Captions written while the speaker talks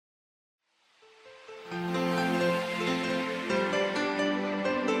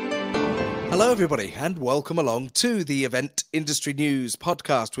Hello, everybody, and welcome along to the Event Industry News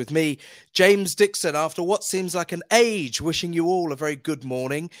podcast with me, James Dixon, after what seems like an age, wishing you all a very good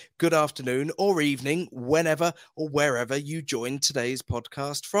morning, good afternoon, or evening, whenever or wherever you join today's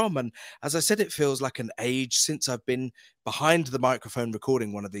podcast from. And as I said, it feels like an age since I've been behind the microphone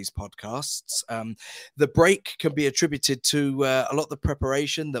recording one of these podcasts. The break can be attributed to a lot of the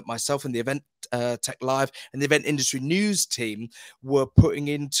preparation that myself and the Event Tech Live and the Event Industry News team were putting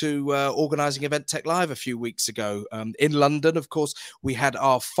into organising Event Tech Live a few weeks ago. In London, of course, we had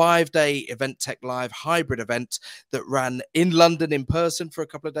our 5-day Event Tech Live hybrid event that ran in London in person for a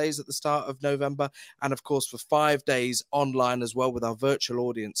couple of days at the start of November, and of course for 5 days online as well with our virtual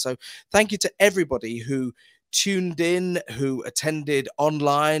audience. So thank you to everybody who tuned in, who attended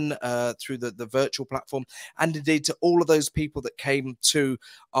online through the virtual platform, and indeed to all of those people that came to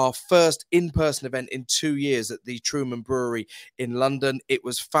our first in-person event in 2 years at the Truman Brewery in London. It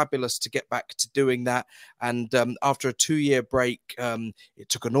was fabulous to get back to doing that, and after a 2-year break, it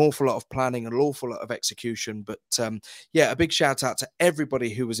took an awful lot of planning, an awful lot of execution, but yeah, a big shout out to everybody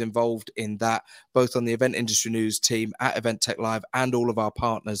who was involved in that, both on the Event Industry News team at Event Tech Live and all of our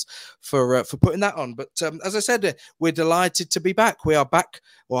partners for putting that on. But as I said, we're delighted to be back. We are back,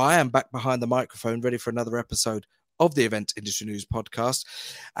 or I am back behind the microphone, ready for another episode of the Event Industry News podcast,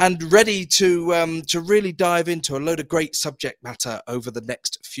 and ready to really dive into a load of great subject matter over the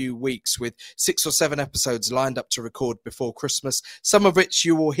next few weeks, with 6 or 7 episodes lined up to record before Christmas, some of which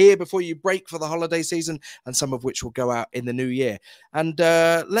you will hear before you break for the holiday season, and some of which will go out in the new year. And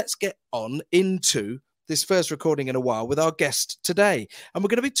let's get on into this first recording in a while with our guest today. And we're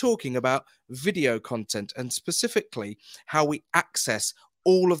going to be talking about video content, and specifically how we access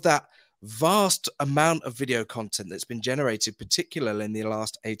all of that vast amount of video content that's been generated, particularly in the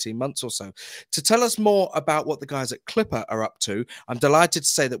last 18 months or so. To tell us more about what the guys at Clipper are up to, I'm delighted to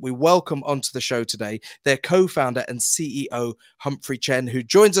say that we welcome onto the show today their co-founder and CEO, Humphrey Chen, who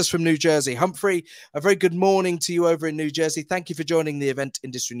joins us from New Jersey. Humphrey, a very good morning to you over in New Jersey. Thank you for joining the Event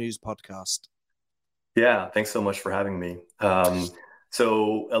Industry News podcast. Yeah, thanks so much for having me.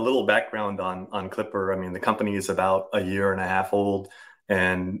 So a little background on Clipper. I mean, the company is about a year and a half old,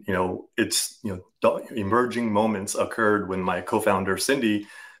 and it's emerging moments occurred when my co-founder Cindy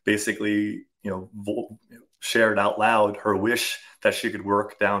basically shared out loud her wish that she could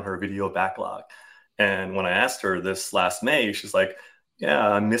work down her video backlog. And when I asked her this last May, she's like, "Yeah,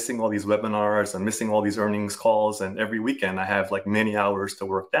 I'm missing all these webinars, I'm missing all these earnings calls, and every weekend I have like many hours to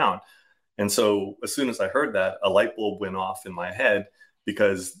work down." And so as soon as I heard that, a light bulb went off in my head,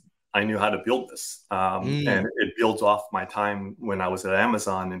 because I knew how to build this. And it builds off my time when I was at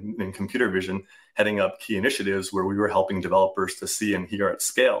Amazon in computer vision, heading up key initiatives where we were helping developers to see and hear at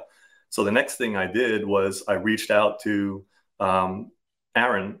scale. So the next thing I did was I reached out to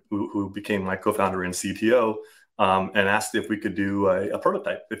Aaron, who became my co-founder and CTO, and asked if we could do a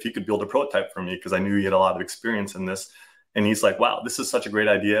prototype, if he could build a prototype for me, because I knew he had a lot of experience in this. And he's like, "Wow, this is such a great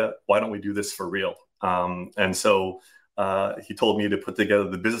idea. Why don't we do this for real?" And so he told me to put together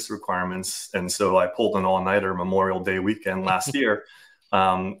the business requirements. And so I pulled an all-nighter Memorial Day weekend last year.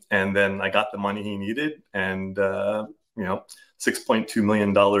 And then I got the money he needed. And, $6.2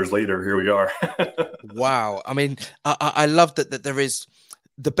 million later, here we are. Wow. I mean, I love that there is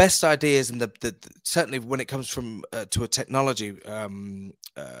the best ideas, and the certainly when it comes from to a technology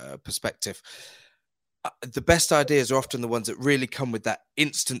perspective, the best ideas are often the ones that really come with that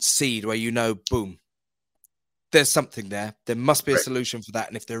instant seed where boom, there's something there. There must be a solution for that.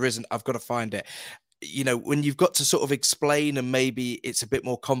 And if there isn't, I've got to find it. When you've got to sort of explain, and maybe it's a bit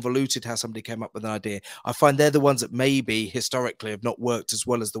more convoluted how somebody came up with an idea, I find they're the ones that maybe historically have not worked as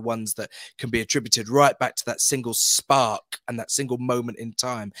well as the ones that can be attributed right back to that single spark and that single moment in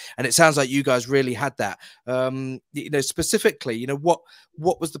time. And it sounds like you guys really had that. Specifically, what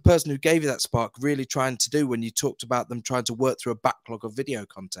was the person who gave you that spark really trying to do when you talked about them trying to work through a backlog of video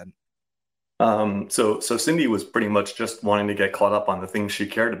content? So Cindy was pretty much just wanting to get caught up on the things she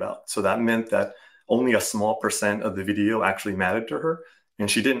cared about. So that meant that only a small percent of the video actually mattered to her,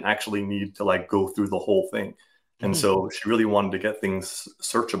 and she didn't actually need to go through the whole thing. And so she really wanted to get things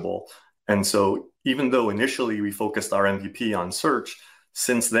searchable. And so even though initially we focused our MVP on search,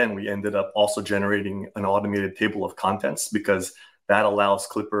 since then we ended up also generating an automated table of contents, because that allows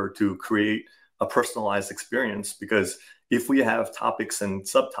Clipper to create a personalized experience. Because if we have topics and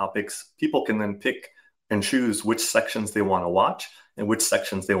subtopics, people can then pick and choose which sections they want to watch and which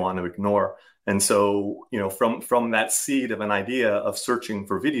sections they want to ignore. And so, from that seed of an idea of searching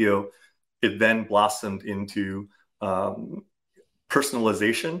for video, it then blossomed into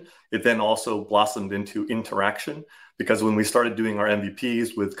personalization. It then also blossomed into interaction, because when we started doing our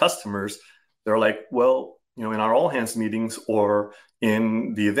MVPs with customers, they're like, well, in our all hands meetings or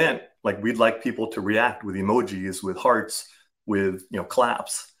in the event, like we'd like people to react with emojis, with hearts, with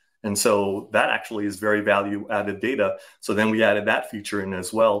claps. And so that actually is very value added data. So then we added that feature in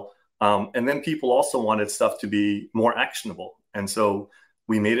as well. And then people also wanted stuff to be more actionable. And so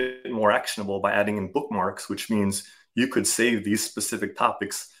we made it more actionable by adding in bookmarks, which means you could save these specific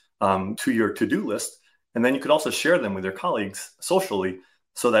topics to your to-do list. And then you could also share them with your colleagues socially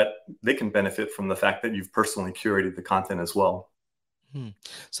so that they can benefit from the fact that you've personally curated the content as well.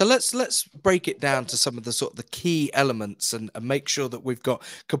 So let's break it down to some of the sort of the key elements and make sure that we've got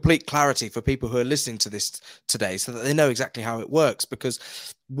complete clarity for people who are listening to this today so that they know exactly how it works. Because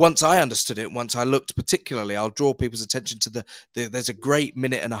once I understood it, once I looked particularly, I'll draw people's attention to there's a great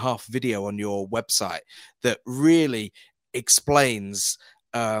 1.5-minute video on your website that really explains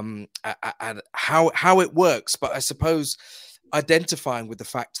and how it works. But I suppose identifying with the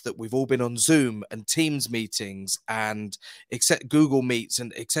fact that we've all been on Zoom and Teams meetings and Google Meets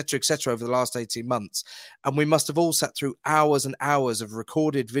and et cetera over the last 18 months. And we must have all sat through hours and hours of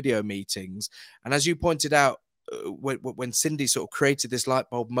recorded video meetings. And as you pointed out, when Cindy sort of created this light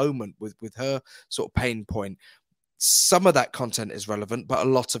bulb moment with her sort of pain point, some of that content is relevant, but a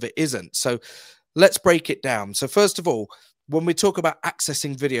lot of it isn't. So let's break it down. So first of all, when we talk about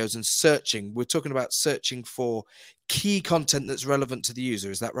accessing videos and searching, we're talking about searching for key content that's relevant to the user.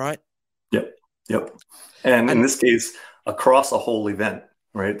 Is that right? Yep. And in this case, across a whole event,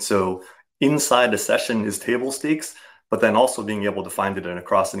 right? So inside a session is table stakes, but then also being able to find it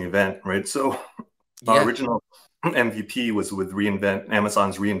across an event, right? So our original MVP was with reInvent,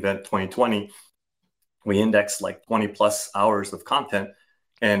 Amazon's reInvent 2020. We indexed like 20 plus hours of content.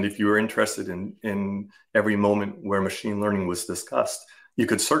 And if you were interested in every moment where machine learning was discussed, you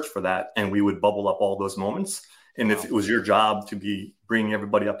could search for that and we would bubble up all those moments. And if it was your job to be bringing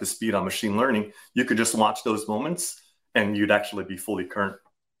everybody up to speed on machine learning, you could just watch those moments and you'd actually be fully current.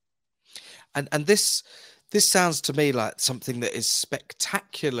 And this sounds to me like something that is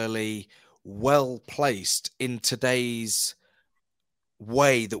spectacularly well placed in today's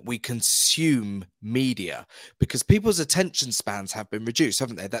way that we consume media, because people's attention spans have been reduced,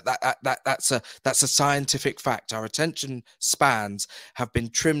 haven't they? That's a scientific fact. Our attention spans have been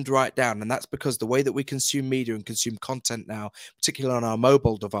trimmed right down, and that's because the way that we consume media and consume content now, particularly on our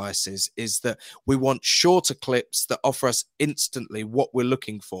mobile devices, is that we want shorter clips that offer us instantly what we're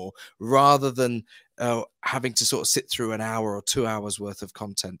looking for, rather than having to sort of sit through an hour or 2 hours worth of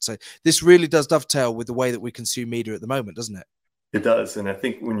content. So this really does dovetail with the way that we consume media at the moment, doesn't it? It does. And I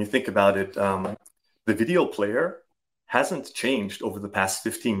think when you think about it, the video player hasn't changed over the past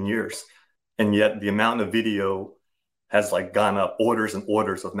 15 years. And yet the amount of video has like gone up orders and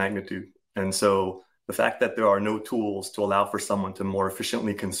orders of magnitude. And so the fact that there are no tools to allow for someone to more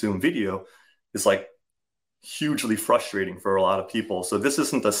efficiently consume video is like hugely frustrating for a lot of people. So this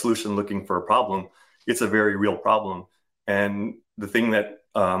isn't a solution looking for a problem. It's a very real problem. And the thing that,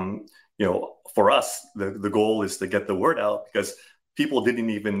 for us, the goal is to get the word out, because people didn't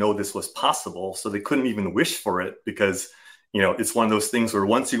even know this was possible. So they couldn't even wish for it, because, it's one of those things where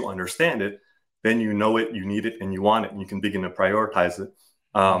once you understand it, then you know it, you need it, and you want it, and you can begin to prioritize it.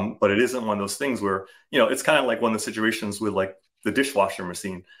 But it isn't one of those things where, it's kind of like one of the situations with like the dishwasher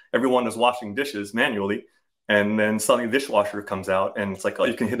machine. Everyone is washing dishes manually, and then suddenly the dishwasher comes out and it's like, oh,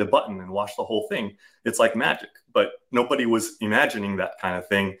 you can hit a button and wash the whole thing. It's like magic, but nobody was imagining that kind of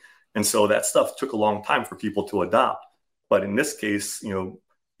thing. And so that stuff took a long time for people to adopt. But in this case,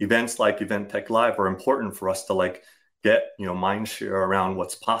 events like Event Tech Live are important for us to like get, mind share around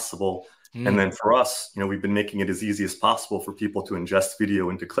what's possible. And then for us, we've been making it as easy as possible for people to ingest video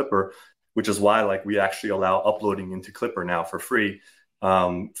into Clipper, which is why like we actually allow uploading into Clipper now for free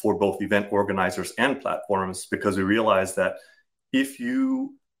for both event organizers and platforms, because we realize that if you're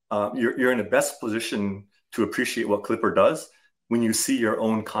in the best position to appreciate what Clipper does when you see your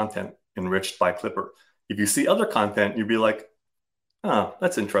own content enriched by Clipper. If you see other content, you'd be like, oh,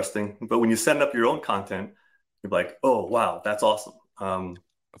 that's interesting. But when you send up your own content, you're like, oh, wow, that's awesome.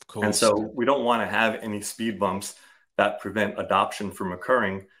 Of course. And so we don't want to have any speed bumps that prevent adoption from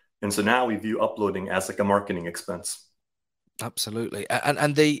occurring. And so now we view uploading as like a marketing expense. Absolutely.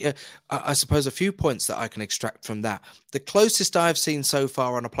 And I suppose a few points that I can extract from that. The closest I've seen so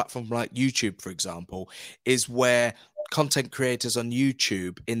far on a platform like YouTube, for example, is where content creators on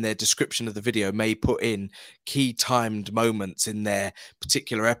YouTube in their description of the video may put in key timed moments in their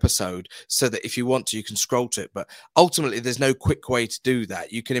particular episode so that if you want to, you can scroll to it. But ultimately, there's no quick way to do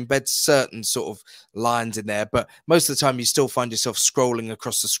that. You can embed certain sort of lines in there, but most of the time you still find yourself scrolling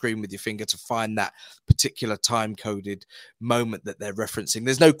across the screen with your finger to find that particular time coded moment that they're referencing.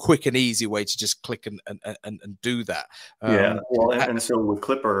 There's no quick and easy way to just click and do that. Yeah, well, and so with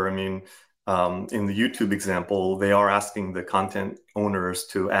Clipper, I mean, in the YouTube example, they are asking the content owners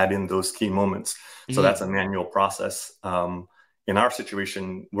to add in those key moments. So that's a manual process. In our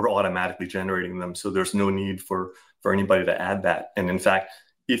situation, we're automatically generating them. So there's no need for anybody to add that. And in fact,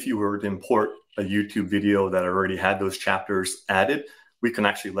 if you were to import a YouTube video that already had those chapters added, we can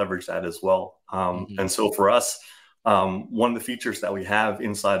actually leverage that as well. And so for us, one of the features that we have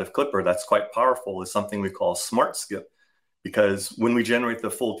inside of Clipper that's quite powerful is something we call Smart Skip. Because when we generate the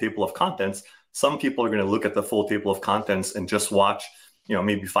full table of contents, some people are going to look at the full table of contents and just watch,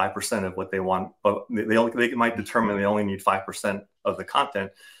 maybe 5% of what they want. But they might determine they only need 5% of the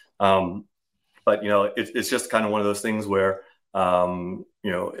content. But it's just kind of one of those things where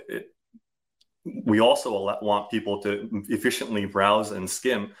we also want people to efficiently browse and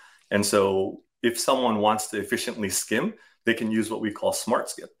skim. And so if someone wants to efficiently skim, they can use what we call Smart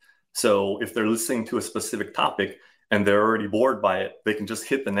Skip. So if they're listening to a specific topic and they're already bored by it, they can just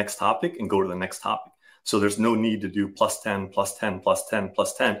hit the next topic and go to the next topic. So there's no need to do +10, +10, +10,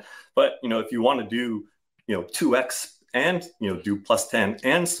 +10. But, if you want to do, 2x and, do +10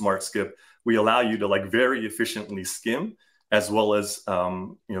 and Smart Skip, we allow you to very efficiently skim as well as,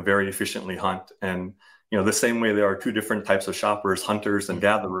 very efficiently hunt. And, the same way there are two different types of shoppers, hunters and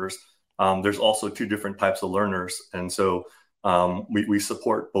gatherers, there's also two different types of learners. And so we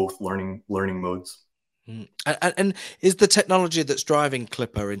support both learning modes. And is the technology that's driving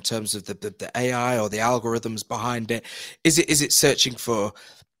Clipper in terms of the AI or the algorithms behind it, is it searching for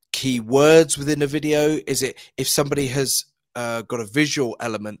keywords within a video? Is it if somebody has got a visual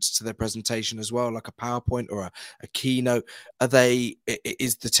element to their presentation as well, like a PowerPoint or a keynote,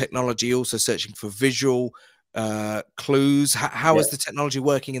 is the technology also searching for visual clues? How is the technology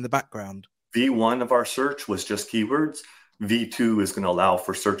working in the background? V1 of our search was just keywords. V2 is going to allow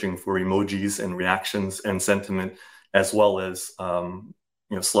for searching for emojis and reactions and sentiment, as well as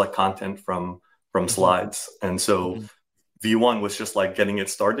select content from slides. And so V1 was just like getting it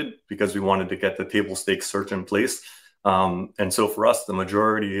started because we wanted to get the table stakes search in place. And so for us, the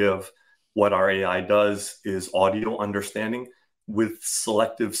majority of what our AI does is audio understanding with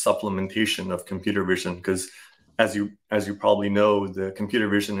selective supplementation of computer vision. Because as you probably know, the computer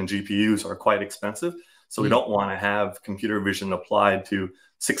vision and GPUs are quite expensive. So we don't want to have computer vision applied to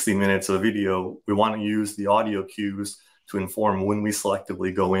 60 minutes of video. We want to use the audio cues to inform when we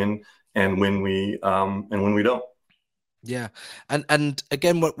selectively go in and when we don't. Yeah. And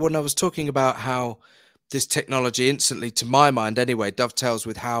again, when I was talking about how this technology instantly, to my mind anyway, dovetails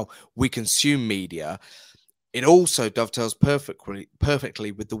with how we consume media, it also dovetails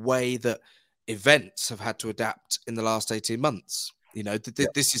perfectly with the way that events have had to adapt in the last 18 months.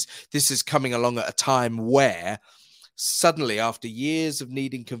 This is coming along at a time where suddenly, after years of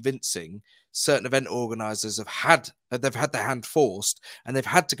needing convincing, certain event organizers have had their hand forced, and they've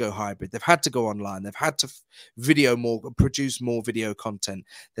had to go hybrid. They've had to go online. They've had to produce more video content.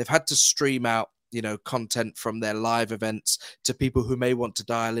 They've had to stream out, content from their live events to people who may want to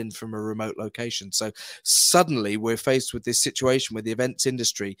dial in from a remote location. So suddenly we're faced with this situation where the events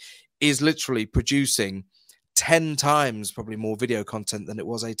industry is literally producing 10 times probably more video content than it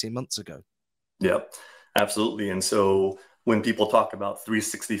was 18 months ago. Yeah, absolutely. And so when people talk about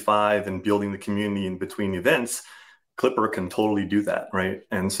 365 and building the community in between events, Clipper can totally do that, right?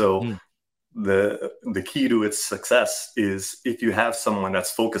 And so the key to its success is if you have someone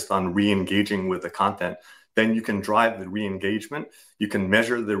that's focused on re-engaging with the content, then you can drive the re-engagement, you can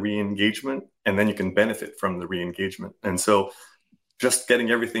measure the re-engagement, and then you can benefit from the re-engagement. And so just getting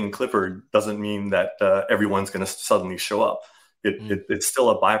everything Clipper doesn't mean that everyone's going to suddenly show up. It's still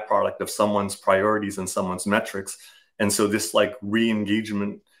a byproduct of someone's priorities and someone's metrics. And so this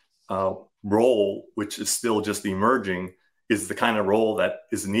re-engagement role, which is still just emerging, is the kind of role that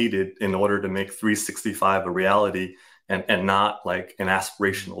is needed in order to make 365 a reality and not like an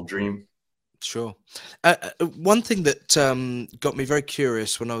aspirational dream. Sure. One thing that got me very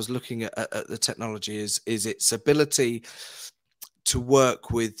curious when I was looking at the technology is its ability to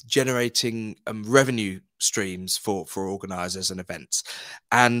work with generating revenue streams for organizers and events.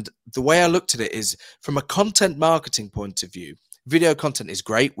 And the way I looked at it is from a content marketing point of view, video content is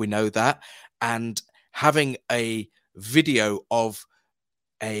great. We know that. And having a video of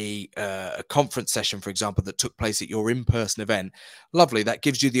a conference session, for example, that took place at your in-person event, lovely. That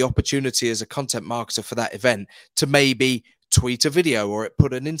gives you the opportunity as a content marketer for that event to maybe tweet a video or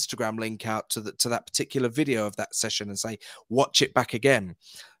put an Instagram link out to that particular video of that session and say, watch it back again.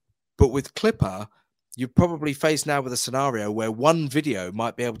 But with Clipper, you probably face now with a scenario where one video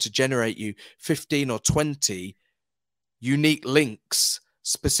might be able to generate you 15 or 20 unique links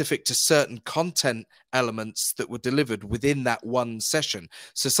specific to certain content elements that were delivered within that one session.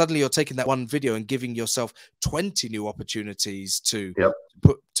 So suddenly you're taking that one video and giving yourself 20 new opportunities to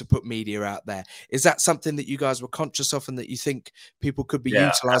put media out there. Is that something that you guys were conscious of and that you think people could be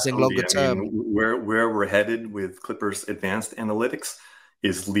utilizing longer term? I mean, where we're headed with Clipper's advanced analytics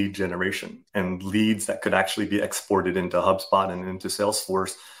is lead generation and leads that could actually be exported into HubSpot and into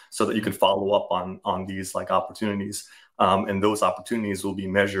Salesforce so that you can follow up on these like opportunities. And those opportunities will be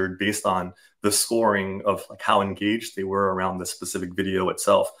measured based on the scoring of like how engaged they were around the specific video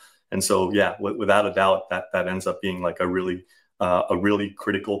itself. And so, yeah, without a doubt, that ends up being like a really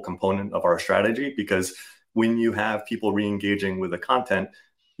critical component of our strategy, because when you have people re-engaging with the content,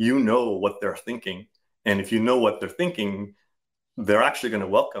 you know what they're thinking. And if you know what they're thinking, they're actually going to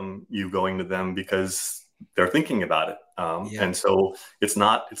welcome you going to them because they're thinking about it. And so it's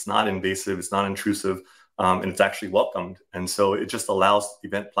not invasive, it's not intrusive. And it's actually welcomed. And so it just allows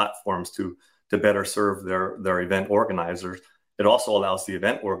event platforms to better serve their event organizers. It also allows the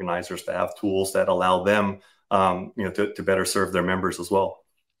event organizers to have tools that allow them to better serve their members as well.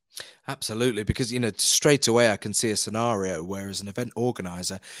 Absolutely, because straight away I can see a scenario where, as an event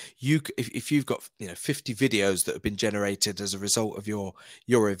organizer, if you've got 50 videos that have been generated as a result of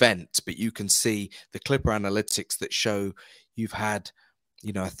your event, but you can see the Clipper analytics that show you've had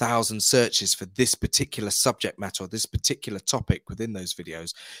 1,000 searches for this particular subject matter or this particular topic within those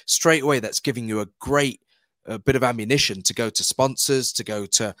videos, straight away that's giving you a great bit of ammunition to go to sponsors, to go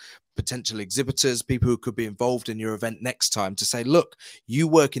to potential exhibitors, people who could be involved in your event next time, to say, look, you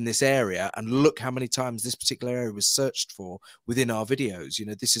work in this area and look how many times this particular area was searched for within our videos.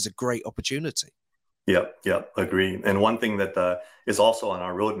 This is a great opportunity. Yep, agree. And one thing that is also on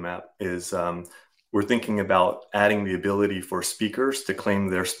our roadmap is we're thinking about adding the ability for speakers to claim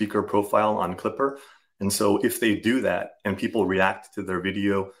their speaker profile on Clipper. And so if they do that and people react to their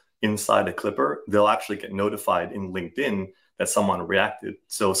video inside a Clipper, they'll actually get notified in LinkedIn that someone reacted.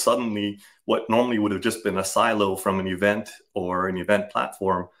 So suddenly what normally would have just been a silo from an event or an event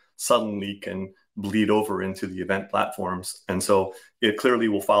platform suddenly can bleed over into the event platforms. And so it clearly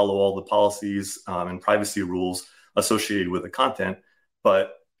will follow all the policies and privacy rules associated with the content,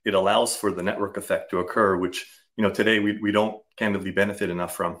 but it allows for the network effect to occur, which today we don't candidly benefit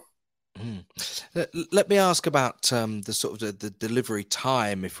enough from. Let me ask about the sort of the delivery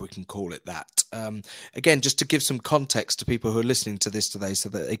time, if we can call it that. Again, just to give some context to people who are listening to this today so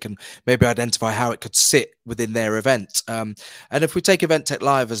that they can maybe identify how it could sit within their event. And if we take Event Tech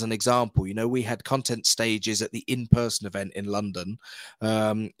Live as an example, we had content stages at the in-person event in London,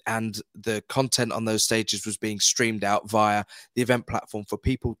 and the content on those stages was being streamed out via the event platform for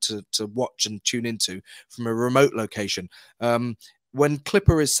people to watch and tune into from a remote location. When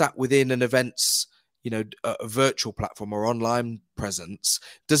Clipper is sat within an event's, a virtual platform or online presence,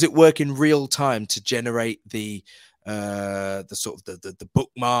 does it work in real time to generate the sort of the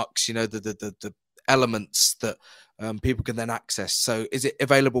bookmarks, the elements that people can then access? So is it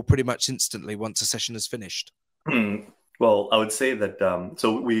available pretty much instantly once a session is finished? Well, I would say that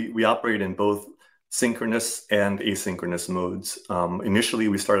so we operate in both synchronous and asynchronous modes. Initially,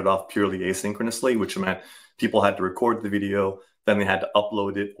 we started off purely asynchronously, which meant people had to record the video, then they had to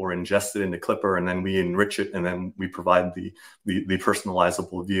upload it or ingest it into Clipper, and then we enrich it, and then we provide the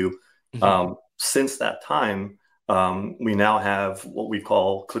personalizable view. Mm-hmm. Since that time, we now have what we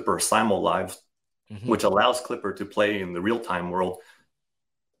call Clipper Simul Live, mm-hmm. which allows Clipper to play in the real-time world.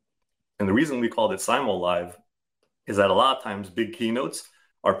 And the reason we called it Simul Live is that a lot of times big keynotes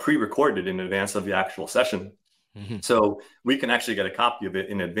are pre-recorded in advance of the actual session. Mm-hmm. So we can actually get a copy of it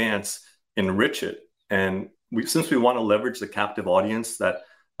in advance, enrich it, and since we want to leverage the captive audience that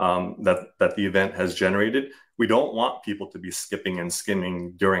the event has generated, we don't want people to be skipping and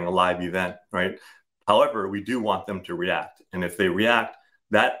skimming during a live event, right? However, we do want them to react. And if they react,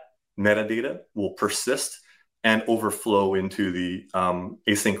 that metadata will persist and overflow into the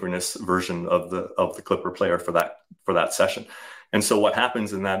asynchronous version of the Clipper player for that session. And so what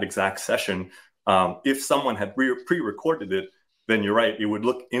happens in that exact session, if someone had pre-recorded it, then you're right, it would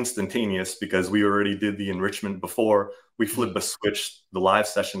look instantaneous because we already did the enrichment before. We flip a switch, the live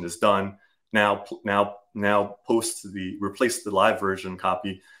session is done. Now replace the live version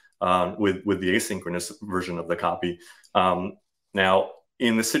copy with the asynchronous version of the copy. Now,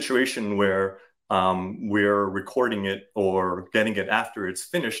 in the situation where we're recording it or getting it after it's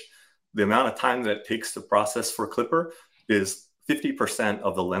finished, the amount of time that it takes to process for Clipper is 50%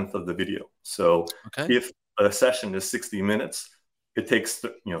 of the length of the video. So if a session is 60 minutes, it takes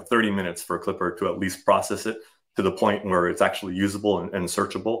 30 minutes for Clipper to at least process it to the point where it's actually usable and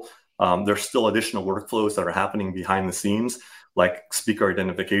searchable. There's still additional workflows that are happening behind the scenes, like speaker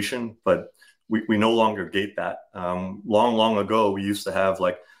identification, but we no longer gate that. Long ago, we used to have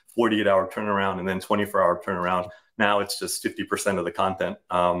like 48-hour turnaround and then 24-hour turnaround. Now it's just 50% of the content.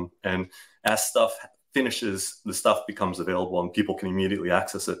 And as stuff finishes, the stuff becomes available and people can immediately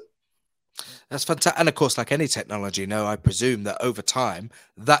access it. That's fantastic. And of course, like any technology, I presume that over time,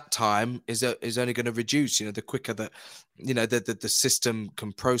 that time is only going to reduce. The quicker that the system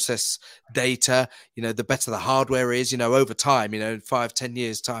can process data, the better the hardware is. Over time, in 5-10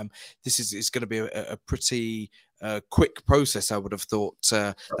 years time, this is going to be a pretty quick process. I would have thought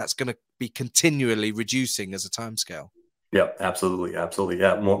that's going to be continually reducing as a timescale. Yeah, absolutely.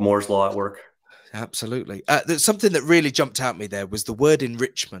 Yeah, Moore's law at work. Absolutely. There's something that really jumped out at me there was the word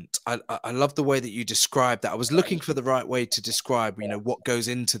enrichment. I love the way that you described that. I was looking for the right way to describe, what goes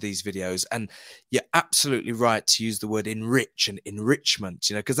into these videos. And you're absolutely right to use the word enrich and enrichment,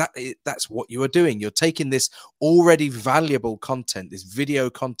 because that's what you are doing. You're taking this already valuable content, this video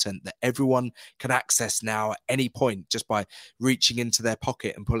content that everyone can access now at any point just by reaching into their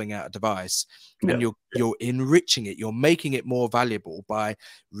pocket and pulling out a device. And you're enriching it. You're making it more valuable by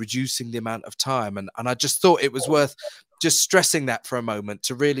reducing the amount of time. And I just thought it was worth just stressing that for a moment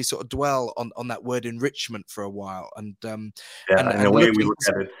to really sort of dwell on that word enrichment for a while. And and the way we look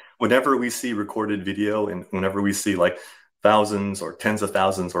at it, whenever we see recorded video and whenever we see like thousands or tens of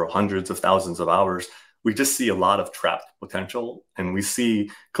thousands or hundreds of thousands of hours, we just see a lot of trapped potential, and we see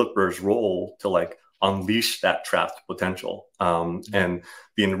Clipper's role to like unleash that trapped potential. And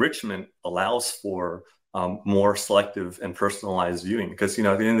the enrichment allows for more selective and personalized viewing, because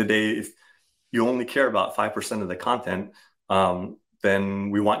at the end of the day, if you only care about 5% of the content,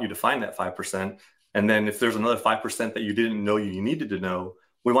 then we want you to find that 5%. And then if there's another 5% that you didn't know you needed to know,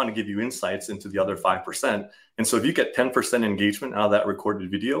 we want to give you insights into the other 5%. And so if you get 10% engagement out of that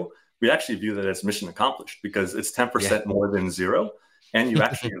recorded video, we actually view that as mission accomplished, because it's 10% more than zero. And you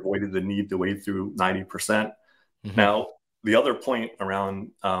actually avoided the need to wade through 90%. Now, the other point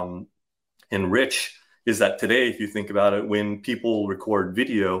around enrich is that today, if you think about it, when people record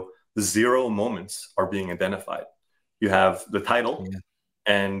video, the 0 moments are being identified. You have the title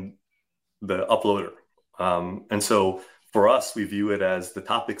and the uploader. And so for us, we view it as the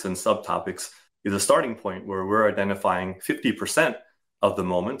topics and subtopics is a starting point where we're identifying 50% of the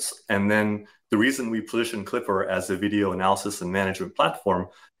moments. And then the reason we position Clipper as a video analysis and management platform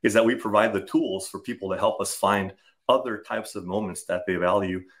is that we provide the tools for people to help us find other types of moments that they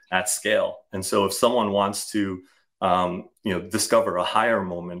value at scale. And so if someone wants to discover a higher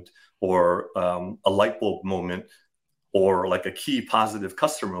moment or a light bulb moment or like a key positive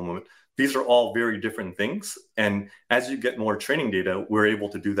customer moment, these are all very different things. And as you get more training data, we're able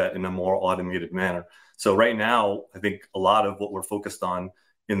to do that in a more automated manner. So right now, I think a lot of what we're focused on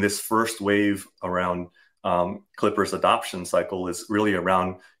in this first wave around Clipper's adoption cycle is really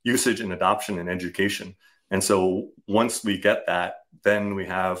around usage and adoption and education. And so once we get that, then we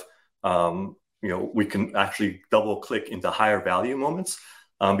have, we can actually double click into higher value moments.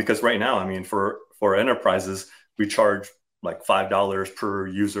 Because right now, I mean, for enterprises, we charge like $5 per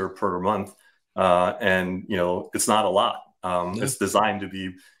user per month. And, it's not a lot. It's designed to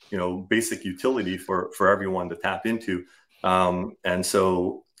be, basic utility for everyone to tap into. And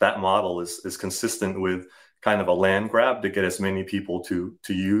so that model is consistent with kind of a land grab to get as many people to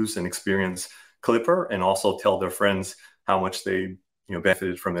use and experience Clipper, and also tell their friends how much they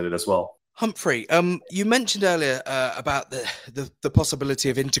benefited from it as well. Humphrey, you mentioned earlier about the possibility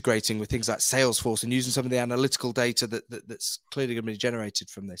of integrating with things like Salesforce and using some of the analytical data that's clearly going to be generated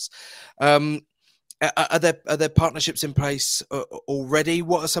from this. Are there partnerships in place already?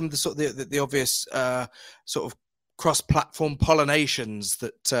 What are some of the obvious sort of cross-platform pollinations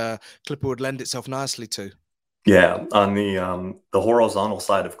that Clipper would lend itself nicely to? Yeah, on the horizontal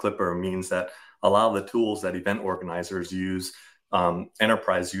side of Clipper means that a lot of the tools that event organizers use,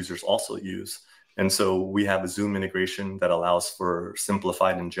 enterprise users also use. And so we have a Zoom integration that allows for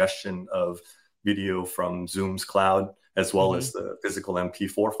simplified ingestion of video from Zoom's cloud, as well as the physical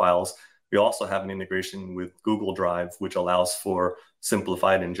MP4 files. We also have an integration with Google Drive, which allows for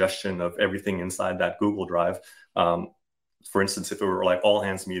simplified ingestion of everything inside that Google Drive. For instance, if it were like all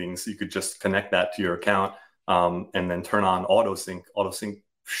hands meetings, you could just connect that to your account and then turn on auto sync. Auto sync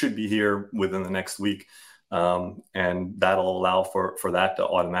should be here within the next week. and that'll allow for that to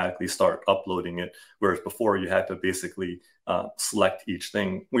automatically start uploading it. Whereas before you had to basically select each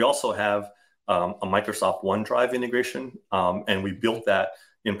thing. We also have a Microsoft OneDrive integration, and we built that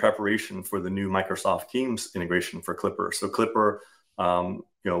in preparation for the new Microsoft Teams integration for Clipper. So Clipper,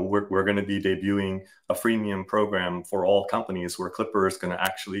 we're going to be debuting a freemium program for all companies where Clipper is going to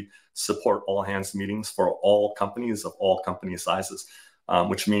actually support all hands meetings for all companies of all company sizes,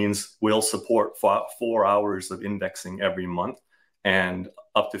 which means we'll support 4 hours of indexing every month and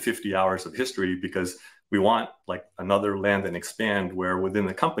up to 50 hours of history, because we want like another land and expand where within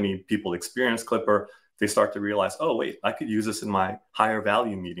the company, people experience Clipper. They start to realize, oh, wait, I could use this in my higher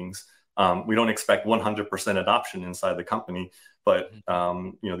value meetings. We don't expect 100% adoption inside the company, but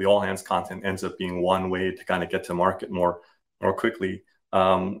the all hands content ends up being one way to kind of get to market more quickly.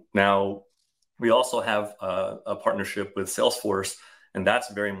 Now, we also have a partnership with Salesforce, and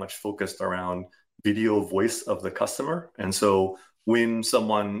that's very much focused around video voice of the customer. And so when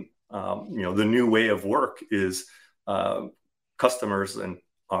someone, the new way of work is customers and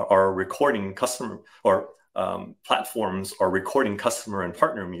are recording customer, or platforms are recording customer and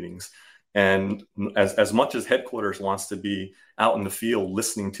partner meetings. And as much as headquarters wants to be out in the field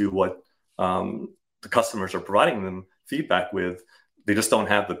listening to what the customers are providing them feedback with, they just don't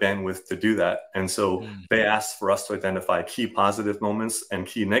have the bandwidth to do that. And so they asked for us to identify key positive moments and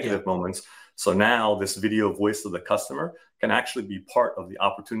key negative moments. So now this video voice of the customer can actually be part of the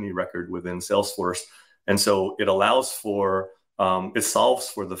opportunity record within Salesforce. And so it allows for, it solves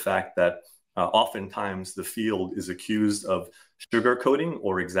for the fact that oftentimes the field is accused of sugarcoating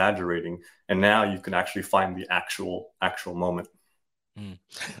or exaggerating. And now you can actually find the actual moment.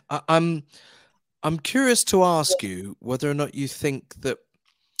 I'm curious to ask you whether or not you think that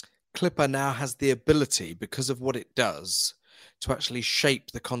Clipper now has the ability, because of what it does, to actually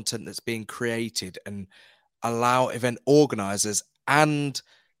shape the content that's being created and allow event organizers and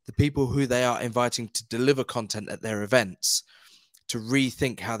the people who they are inviting to deliver content at their events to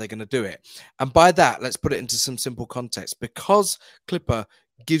rethink how they're going to do it. And by that, let's put it into some simple context. Because Clipper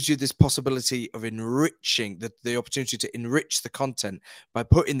gives you this possibility of enriching the opportunity to enrich the content by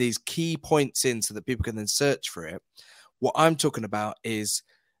putting these key points in so that people can then search for it. What I'm talking about is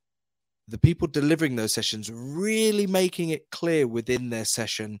the people delivering those sessions really making it clear within their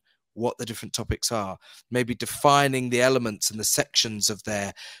session what the different topics are, maybe defining the elements and the sections of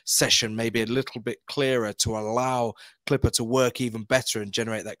their session maybe a little bit clearer to allow Clipper to work even better and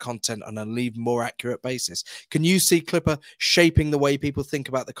generate that content on an even more accurate basis. Can you see Clipper shaping the way people think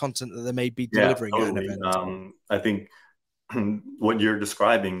about the content that they may be delivering at an event? I think what you're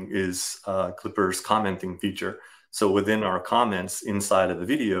describing is Clipper's commenting feature. So within our comments inside of the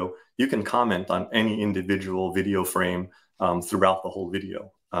video, you can comment on any individual video frame throughout the whole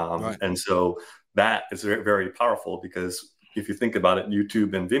video. Right. And so that is very, very powerful, because if you think about it,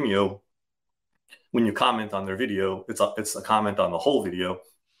 YouTube and Vimeo, when you comment on their video, it's a comment on the whole video,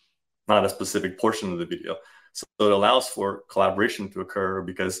 not a specific portion of the video. So it allows for collaboration to occur,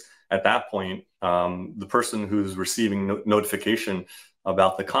 because at that point, the person who's receiving notification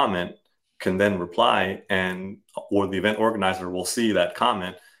about the comment can then reply, or the event organizer will see that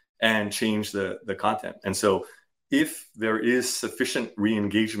comment and change the content. And so if there is sufficient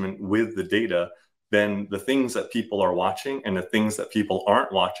re-engagement with the data, then the things that people are watching and the things that people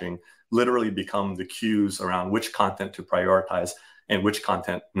aren't watching literally become the cues around which content to prioritize and which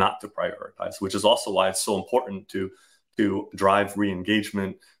content not to prioritize, which is also why it's so important to drive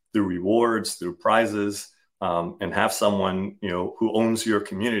re-engagement through rewards, through prizes, and have someone who owns your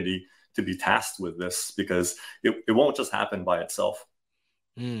community to be tasked with this, because it won't just happen by itself.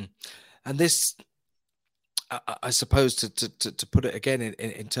 And this, I suppose, to put it again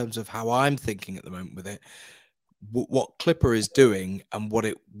in terms of how I'm thinking at the moment with it, what Clipper is doing and what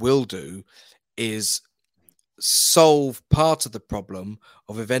it will do is solve part of the problem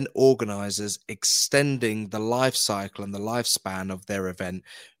of event organizers extending the life cycle and the lifespan of their event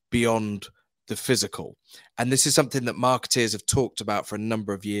beyond the physical. And this is something that marketeers have talked about for a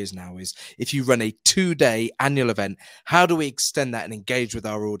number of years now, is if you run a 2-day annual event, how do we extend that and engage with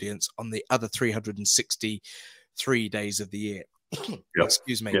our audience on the other 363 days of the year? Yep.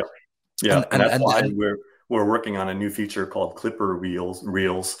 Excuse me. Yeah. And that's why we're working on a new feature called Clipper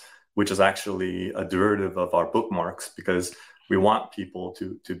Reels, which is actually a derivative of our bookmarks, because we want people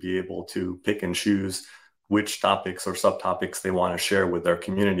to be able to pick and choose which topics or subtopics they want to share with their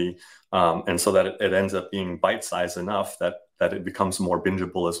community. And so that it ends up being bite-sized enough that it becomes more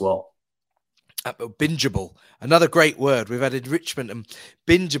bingeable as well. Bingeable, another great word. We've had enrichment, and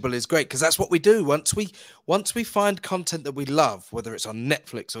bingeable is great because that's what we do. Once we find content that we love, whether it's on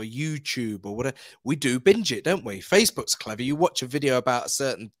Netflix or YouTube or whatever, we do binge it, don't we? Facebook's clever. You watch a video about a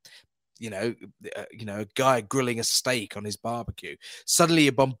certain a guy grilling a steak on his barbecue. Suddenly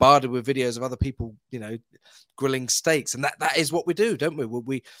you're bombarded with videos of other people, grilling steaks, and that is what we do, don't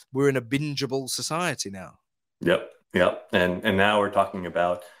we? We're in a bingeable society now. Yep. And now we're talking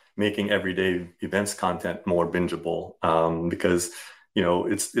about making everyday events content more bingeable, because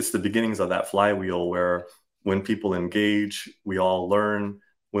it's the beginnings of that flywheel where when people engage, we all learn.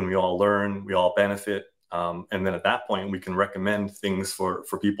 When we all learn, we all benefit. And then at that point, we can recommend things for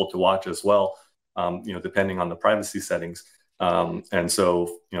people to watch as well, depending on the privacy settings. And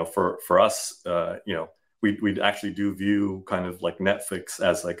so, for us, we actually do view kind of like Netflix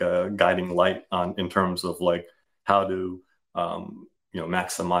as like a guiding light in terms of like how to,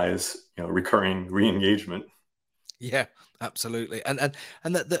 maximize, recurring re-engagement. Yeah, absolutely. And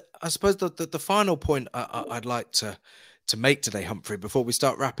I suppose the final point I'd like to make today, Humphrey, before we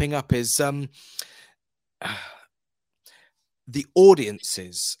start wrapping up is the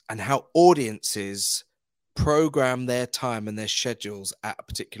audiences and how audiences program their time and their schedules at a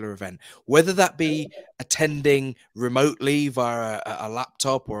particular event, whether that be attending remotely via a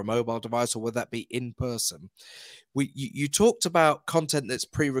laptop or a mobile device, or whether that be in person. You talked about content that's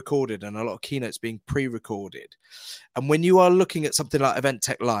pre-recorded and a lot of keynotes being pre-recorded. And when you are looking at something like Event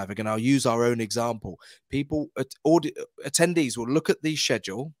Tech Live, again, I'll use our own example. Attendees will look at the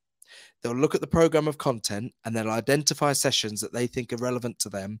schedule, they'll look at the program of content, and they'll identify sessions that they think are relevant to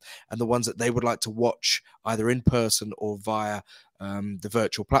them and the ones that they would like to watch either in person or via the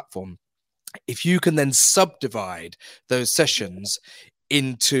virtual platform. If you can then subdivide those sessions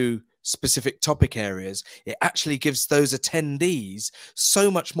into specific topic areas, it actually gives those attendees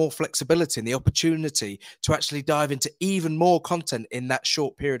so much more flexibility and the opportunity to actually dive into even more content in that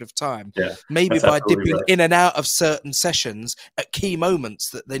short period of time. Yeah, maybe by dipping in and out of certain sessions at key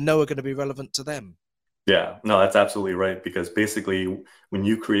moments that they know are going to be relevant to them. Yeah, no, that's absolutely right. Because basically when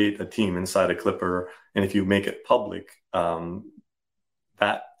you create a team inside a Klipper, and if you make it public,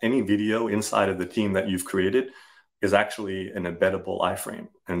 that any video inside of the team that you've created is actually an embeddable iframe.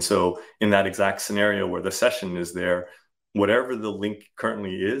 And so in that exact scenario where the session is there, whatever the link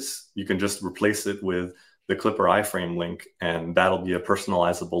currently is, you can just replace it with the Klipper iframe link, and that'll be a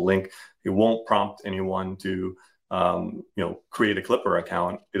personalizable link. It won't prompt anyone to create a Klipper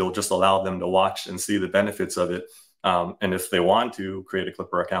account. It'll just allow them to watch and see the benefits of it. And if they want to create a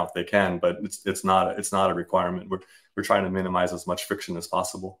Klipper account, they can, but it's not a requirement. We're trying to minimize as much friction as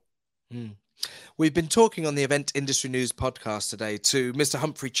possible. We've been talking on the Event Industry News podcast today to Mr.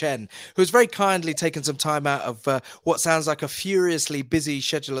 Humphrey Chen, who's very kindly taken some time out of what sounds like a furiously busy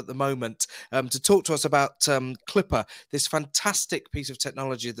schedule at the moment to talk to us about Klipper, this fantastic piece of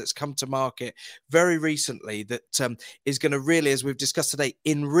technology that's come to market very recently that is going to really, as we've discussed today,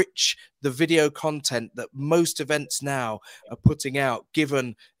 enrich the video content that most events now are putting out,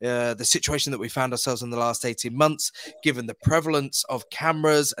 given the situation that we found ourselves in the last 18 months, given the prevalence of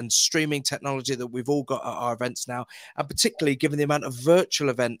cameras and streaming technology that we've all got at our events now, and particularly given the amount of virtual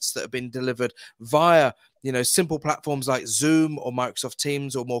events that have been delivered via simple platforms like Zoom or Microsoft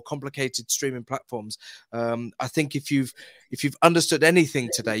Teams or more complicated streaming platforms. I think if you've understood anything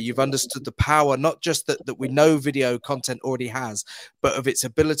today, you've understood the power, not just that we know video content already has, but of its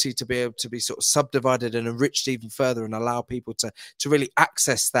ability to be able to be sort of subdivided and enriched even further and allow people to really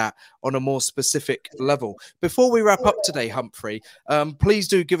access that on a more specific level. Before we wrap up today, Humphrey, please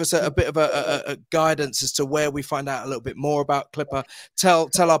do give us a bit of a guidance as to where we find out a little bit more about Klipper. Tell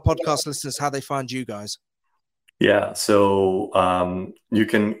our podcast listeners how they find you guys. Yeah, so you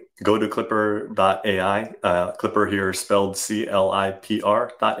can go to Klipper.ai. Klipper here spelled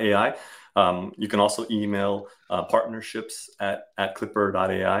CLIPR.ai. You can also email partnerships at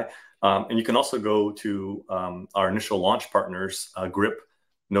Klipper.ai. And you can also go to our initial launch partners, Grip,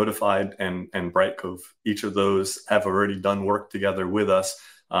 Notified, and Brightcove. Each of those have already done work together with us.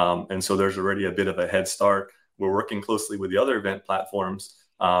 And so there's already a bit of a head start. We're working closely with the other event platforms.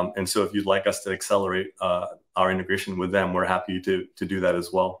 And so if you'd like us to accelerate our integration with them, we're happy to do that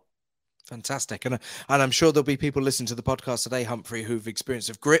as well. Fantastic. And I'm sure there'll be people listening to the podcast today, Humphrey, who've experienced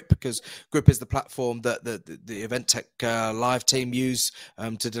of Grip, because Grip is the platform that the Event Tech Live team use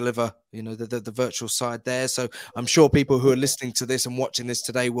to deliver the virtual side there. So I'm sure people who are listening to this and watching this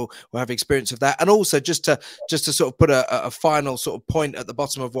today will have experience of that. And also just to sort of put a final sort of point at the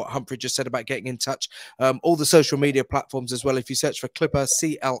bottom of what Humphrey just said about getting in touch, all the social media platforms as well. If you search for Clipper,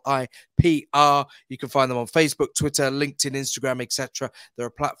 CLIPR, you can find them on Facebook, Twitter, LinkedIn, Instagram, etc. There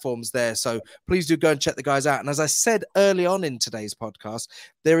are platforms there. So please do go and check the guys out. And as I said early on in today's podcast,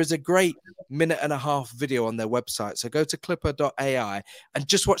 there is a great 1.5-minute video on their website. So go to clipper.ai and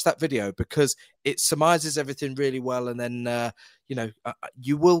just watch that video, because it surmises everything really well, and then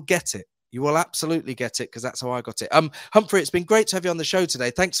you will get it. You will absolutely get it, because that's how I got it. Humphrey, it's been great to have you on the show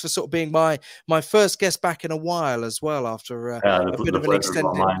today. Thanks for sort of being my first guest back in a while as well, after a bit of an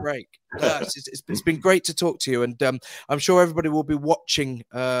extended break. It's been great to talk to you, and I'm sure everybody will be watching,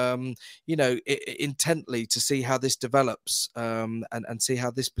 intently to see how this develops, and see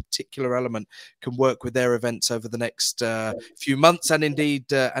how this particular element can work with their events over the next few months and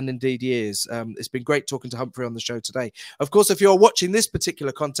indeed years. It's been great talking to Humphrey on the show today. Of course, if you're watching this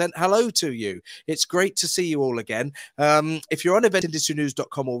particular content, hello to you. It's great to see you all again. If you're on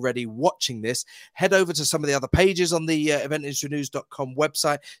eventindustrynews.com already watching this, head over to some of the other pages on the eventindustrynews.com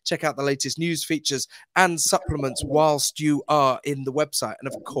website. Check out the latest news, features and supplements whilst you are in the website. And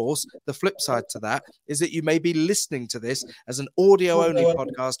of course, the flip side to that is that you may be listening to this as an audio-only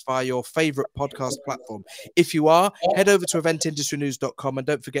podcast via your favorite podcast platform. If you are, head over to eventindustrynews.com, and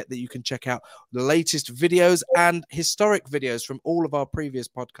don't forget that you can check out the latest videos and historic videos from all of our previous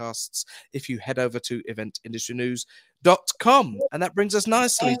podcasts if you head over to eventindustrynews.com. And that brings us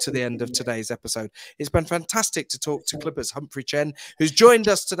nicely to the end of today's episode. It's been fantastic to talk to Clipper's Humphrey Chen, who's joined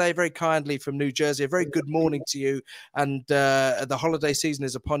us today very kindly from New Jersey. A very good morning to you. And the holiday season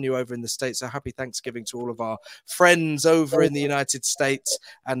is upon you over in the States. So happy Thanksgiving to all of our friends over in the United States.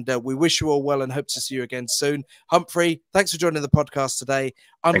 And we wish you all well and hope to see you again soon. Humphrey, thanks for joining the podcast today.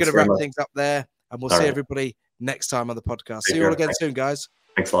 I'm going to wrap things up there, and we'll see everybody next time on the podcast. See you all again soon, guys.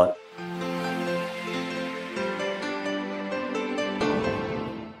 Thanks a lot.